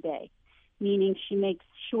throughout the day, meaning she makes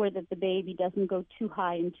sure that the baby doesn't go too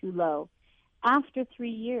high and too low. After 3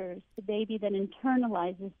 years, the baby then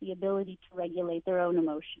internalizes the ability to regulate their own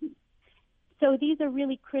emotions. So these are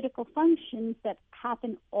really critical functions that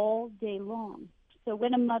happen all day long. So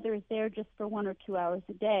when a mother is there just for 1 or 2 hours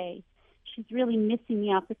a day, she's really missing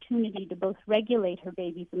the opportunity to both regulate her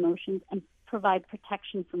baby's emotions and provide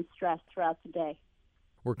protection from stress throughout the day.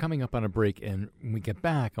 We're coming up on a break, and when we get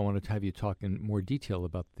back, I wanted to have you talk in more detail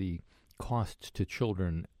about the costs to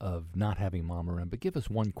children of not having mom around, but give us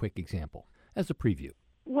one quick example as a preview.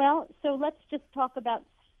 Well, so let's just talk about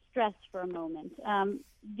stress for a moment.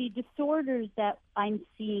 The disorders that I'm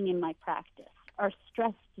seeing in my practice are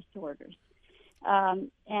stress disorders.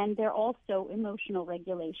 And they're also emotional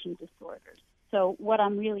regulation disorders. So what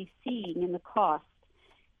I'm really seeing in the cost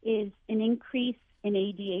is an increase in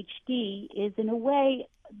ADHD is, in a way,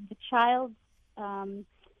 the child's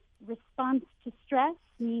response to stress,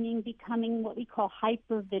 meaning becoming what we call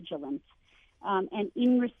hypervigilant. And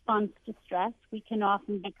in response to stress, we can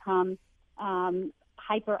often become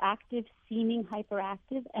hyperactive, seeming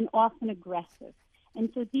hyperactive, and often aggressive.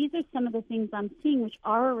 And so these are some of the things I'm seeing which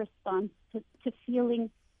are a response to feeling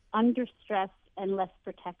under stress and less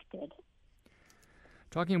protected.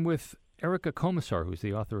 Talking with Erica Komisar, who's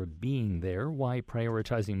the author of Being There, Why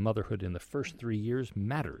Prioritizing Motherhood in the First 3 Years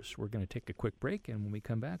Matters. We're going to take a quick break, and when we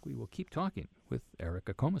come back, we will keep talking with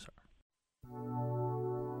Erica Komisar.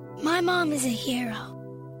 My mom is a hero.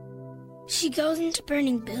 She goes into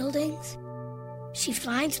burning buildings. She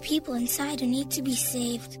finds people inside who need to be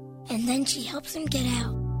saved, and then she helps them get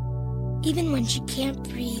out. Even when she can't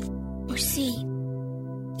breathe or see.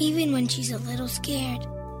 Even when she's a little scared.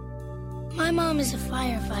 My mom is a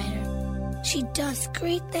firefighter. She does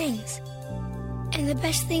great things. And the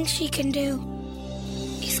best thing she can do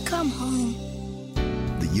is come home.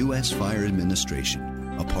 The U.S. Fire Administration,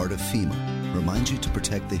 a part of FEMA, reminds you to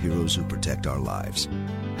protect the heroes who protect our lives.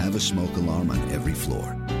 Have a smoke alarm on every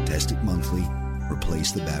floor. Test it monthly.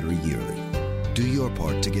 Replace the battery yearly. Do your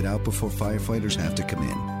part to get out before firefighters have to come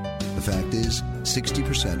in. The fact is,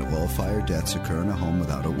 60% of all fire deaths occur in a home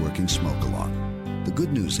without a working smoke alarm. The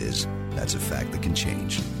good news is, that's a fact that can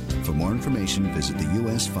change. For more information, visit the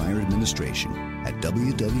U.S. Fire Administration at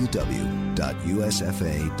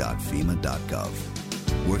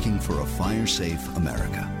www.usfa.fema.gov. Working for a fire-safe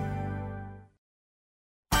America.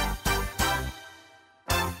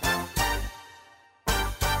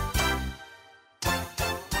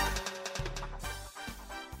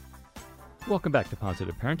 Welcome back to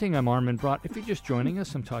Positive Parenting. I'm Armin Brott. If you're just joining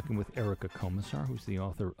us, I'm talking with Erica Komisar, who's the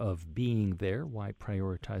author of Being There, Why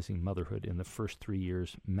Prioritizing Motherhood in the First 3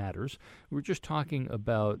 Years Matters. We were just talking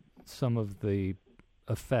about some of the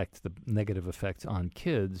effects, the negative effects on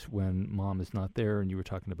kids when mom is not there, and you were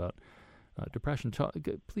talking about depression.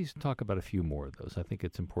 Please talk about a few more of those. I think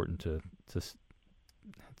it's important to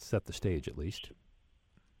set the stage at least.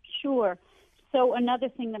 Sure. So another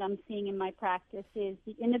thing that I'm seeing in my practice is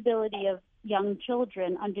the inability of young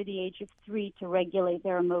children under the age of 3 to regulate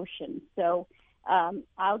their emotions. So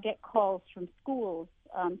I'll get calls from schools,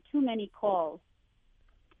 too many calls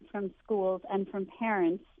from schools and from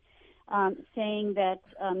parents saying that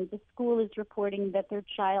the school is reporting that their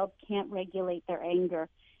child can't regulate their anger,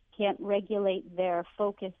 can't regulate their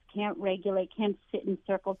focus, can't sit in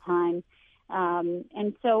circle time.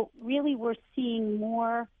 And so really we're seeing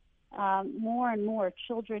more and more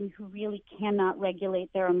children who really cannot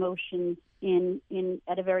regulate their emotions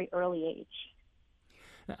at a very early age.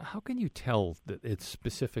 Now, how can you tell that it's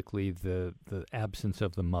specifically the absence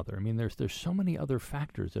of the mother? I mean, there's so many other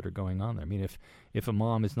factors that are going on there. I mean, if a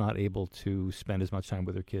mom is not able to spend as much time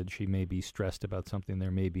with her kids, she may be stressed about something. There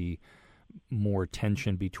may be more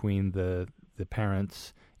tension between the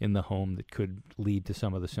parents in the home that could lead to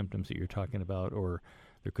some of the symptoms that you're talking about, or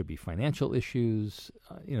there could be financial issues.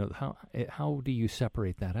 How do you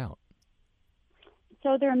separate that out?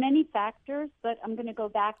 So there are many factors, but I'm going to go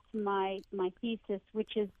back to my thesis,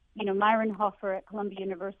 which is, Myron Hoffer at Columbia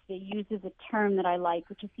University uses a term that I like,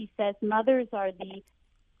 which is he says mothers are the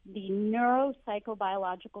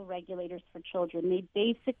neuropsychobiological regulators for children. They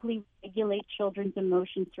basically regulate children's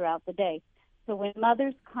emotions throughout the day. So when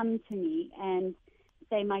mothers come to me and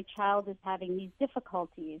say my child is having these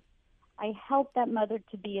difficulties, I help that mother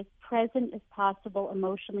to be as present as possible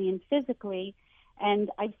emotionally and physically.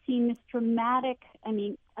 And I've seen this dramatic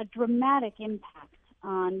impact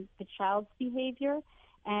on the child's behavior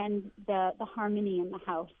and the harmony in the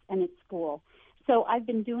house and at school. So I've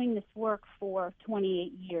been doing this work for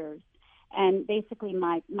 28 years. And basically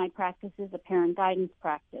my practice is a parent guidance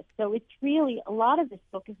practice. So it's really, a lot of this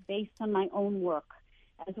book is based on my own work,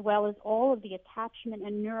 as well as all of the attachment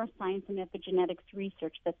and neuroscience and epigenetics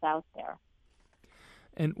research that's out there.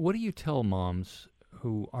 And what do you tell moms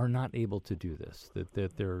who are not able to do this,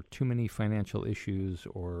 that there are too many financial issues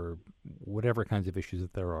or whatever kinds of issues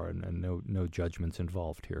that there are, and no judgments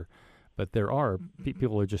involved here, but there are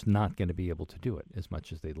people who are just not going to be able to do it as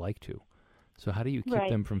much as they'd like to. So how do you keep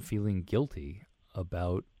them from feeling guilty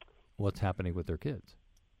about what's happening with their kids?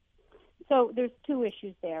 So there's two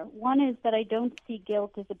issues there. One is that I don't see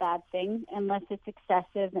guilt as a bad thing unless it's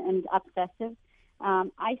excessive and obsessive.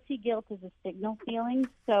 I see guilt as a signal feeling.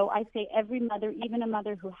 So I say every mother, even a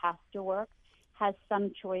mother who has to work, has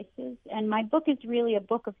some choices. And my book is really a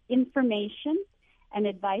book of information and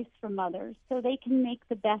advice for mothers so they can make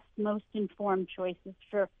the best, most informed choices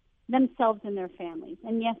for themselves and their families.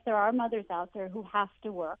 And yes, there are mothers out there who have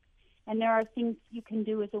to work, and there are things you can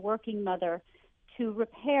do as a working mother to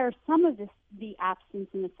repair some of the absence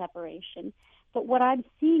and the separation. But what I'm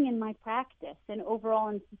seeing in my practice and overall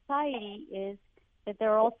in society is that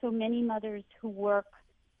there are also many mothers who work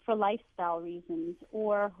for lifestyle reasons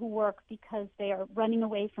or who work because they are running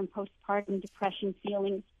away from postpartum depression,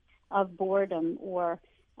 feelings of boredom, or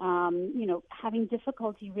having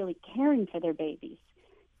difficulty really caring for their babies.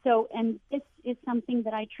 So, and this is something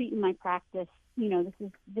that I treat in my practice.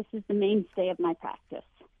 This is the mainstay of my practice.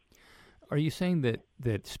 Are you saying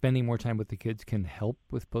that spending more time with the kids can help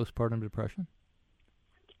with postpartum depression?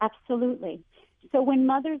 Absolutely. So when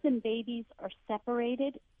mothers and babies are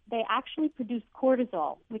separated, they actually produce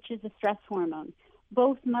cortisol, which is a stress hormone,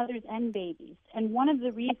 both mothers and babies. And one of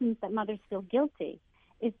the reasons that mothers feel guilty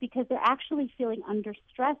is because they're actually feeling under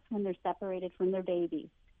stress when they're separated from their babies.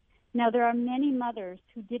 Now, there are many mothers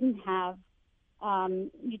who didn't have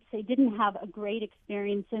a great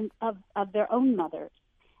experience of their own mothers.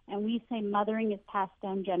 And we say mothering is passed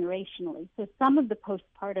down generationally. So some of the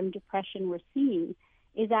postpartum depression we're seeing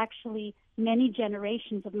is actually many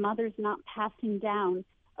generations of mothers not passing down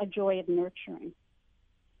a joy of nurturing.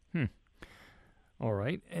 All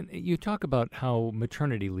right. And you talk about how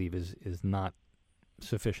maternity leave is not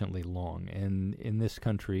sufficiently long, and in this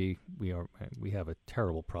country we have a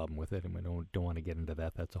terrible problem with it, and we don't want to get into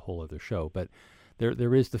that. That's a whole other show. But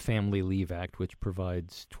there is the Family Leave Act, which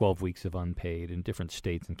provides 12 weeks of unpaid. In different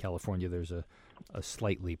states, in California there's a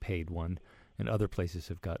slightly paid one, and other places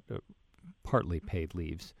have got partly paid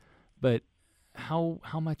leaves. But how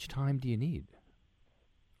much time do you need,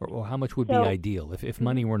 or how much would be ideal if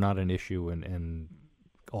money were not an issue and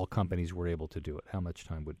all companies were able to do it? How much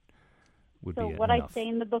time would would so be what enough. I say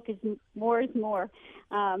in the book is more, and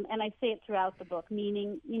I say it throughout the book,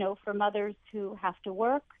 meaning, for mothers who have to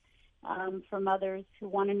work, for mothers who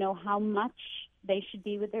want to know how much they should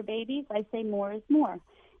be with their babies, I say more is more.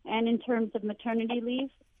 And in terms of maternity leave,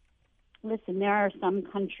 listen, there are some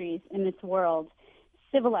countries in this world,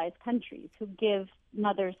 civilized countries, who give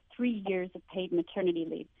mothers 3 years of paid maternity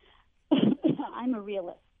leave. I'm a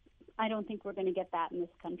realist. I don't think we're going to get that in this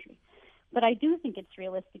country. But I do think it's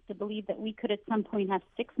realistic to believe that we could at some point have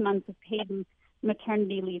 6 months of paid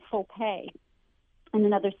maternity leave full pay and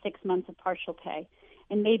another 6 months of partial pay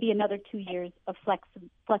and maybe another 2 years of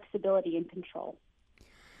flexibility and control.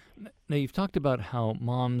 Now, you've talked about how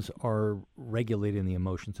moms are regulating the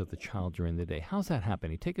emotions of the child during the day. How's that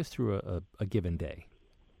happening? Take us through a given day.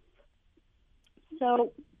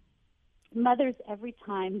 So mothers, every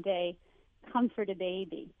time they comfort a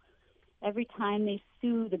baby, every time they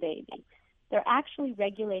soothe the baby, they're actually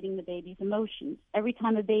regulating the baby's emotions. Every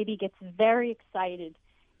time a baby gets very excited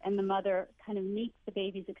and the mother kind of meets the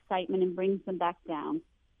baby's excitement and brings them back down,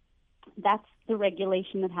 that's the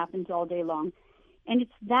regulation that happens all day long. And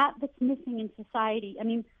it's that's missing in society. I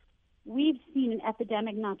mean, we've seen an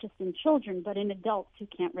epidemic not just in children, but in adults who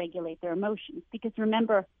can't regulate their emotions. Because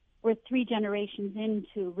remember, we're 3 generations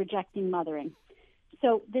into rejecting mothering.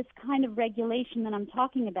 So this kind of regulation that I'm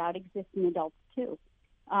talking about exists in adults too.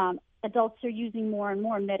 Adults are using more and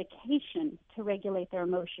more medication to regulate their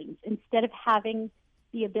emotions instead of having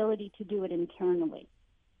the ability to do it internally.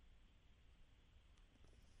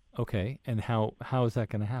 Okay, and how is that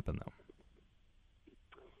going to happen, though?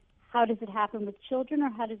 How does it happen with children, or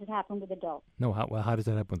how does it happen with adults? No, how does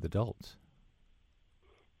that happen with adults?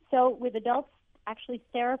 So with adults, actually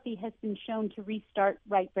therapy has been shown to restart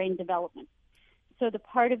right brain development. So the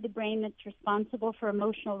part of the brain that's responsible for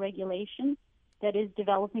emotional regulation that is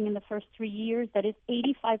developing in the first 3 years, that is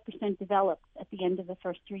 85% developed at the end of the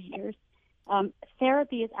first 3 years,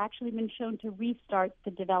 therapy has actually been shown to restart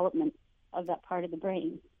the development of that part of the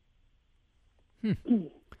brain.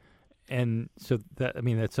 And so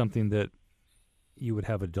that's something that you would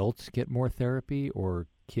have adults get more therapy, or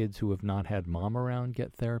kids who have not had mom around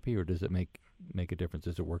get therapy, or does it make a difference?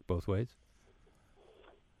 Does it work both ways?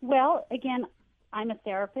 Well, again, I'm a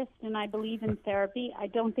therapist, and I believe in therapy. I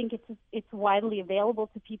don't think it's widely available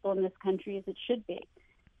to people in this country as it should be.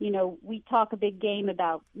 We talk a big game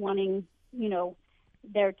about wanting,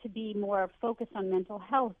 there to be more focus on mental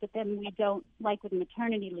health, but then we don't, like with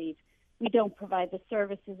maternity leave, we don't provide the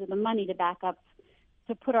services or the money to back up,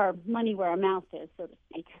 to put our money where our mouth is, so to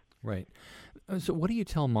speak. Right. So what do you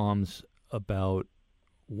tell moms about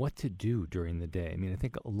what to do during the day? I mean, I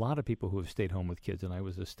think a lot of people who have stayed home with kids, and I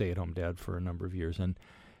was a stay-at-home dad for a number of years, and,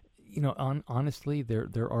 honestly,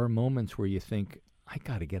 there are moments where you think, I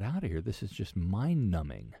got to get out of here. This is just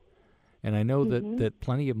mind-numbing. And I know that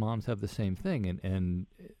plenty of moms have the same thing, and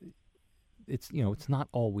it's, it's not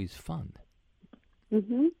always fun.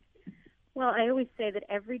 Mm-hmm. Well, I always say that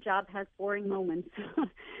every job has boring moments,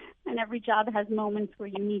 and every job has moments where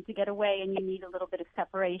you need to get away and you need a little bit of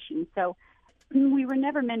separation. So we were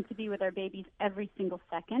never meant to be with our babies every single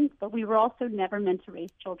second, but we were also never meant to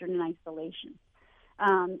raise children in isolation.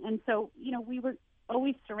 And so, we were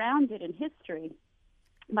always surrounded in history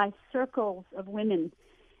by circles of women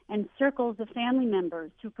and circles of family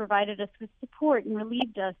members who provided us with support and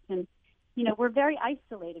relieved us. And, we're very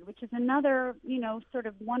isolated, which is another, sort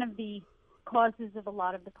of one of the causes of a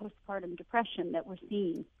lot of the postpartum depression that we're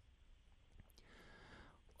seeing.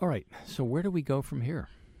 All right. So where do we go from here?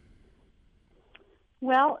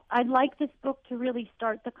 Well, I'd like this book to really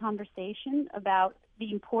start the conversation about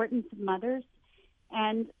the importance of mothers,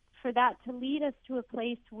 and for that to lead us to a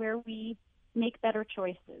place where we make better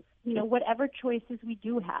choices. Whatever choices we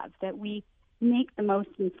do have, that we make the most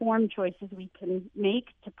informed choices we can make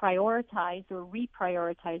to prioritize or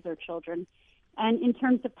reprioritize our children. And in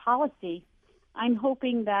terms of policy, I'm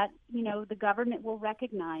hoping that, the government will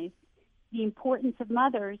recognize the importance of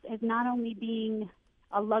mothers as not only being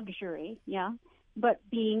a luxury, but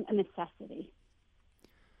being a necessity.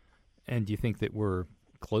 And do you think that we're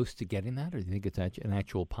close to getting that, or do you think it's an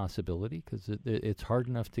actual possibility? Because it's hard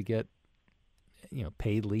enough to get,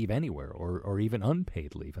 paid leave anywhere, or even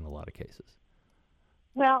unpaid leave in a lot of cases.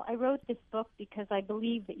 Well, I wrote this book because I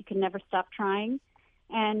believe that you can never stop trying.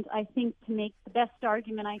 And I think to make the best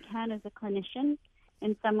argument I can as a clinician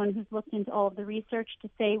and someone who's looked into all of the research, to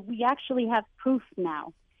say we actually have proof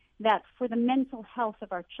now that for the mental health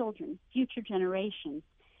of our children, future generations,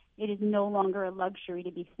 it is no longer a luxury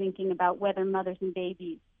to be thinking about whether mothers and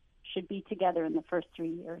babies should be together in the first 3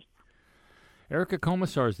 years. Erica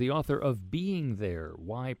Komisar is the author of Being There,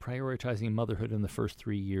 Why Prioritizing Motherhood in the First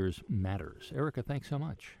 3 Years Matters. Erica, thanks so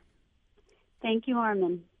much. Thank you,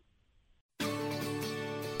 Armin.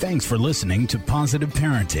 Thanks for listening to Positive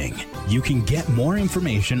Parenting. You can get more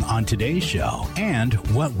information on today's show and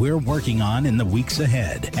what we're working on in the weeks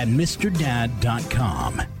ahead at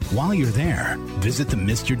MrDad.com. While you're there, visit the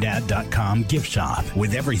MrDad.com gift shop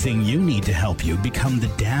with everything you need to help you become the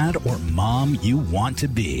dad or mom you want to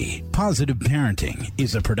be. Positive Parenting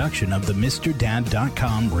is a production of the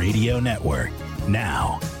MrDad.com radio network.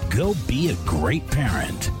 Now, go be a great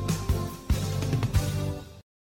parent.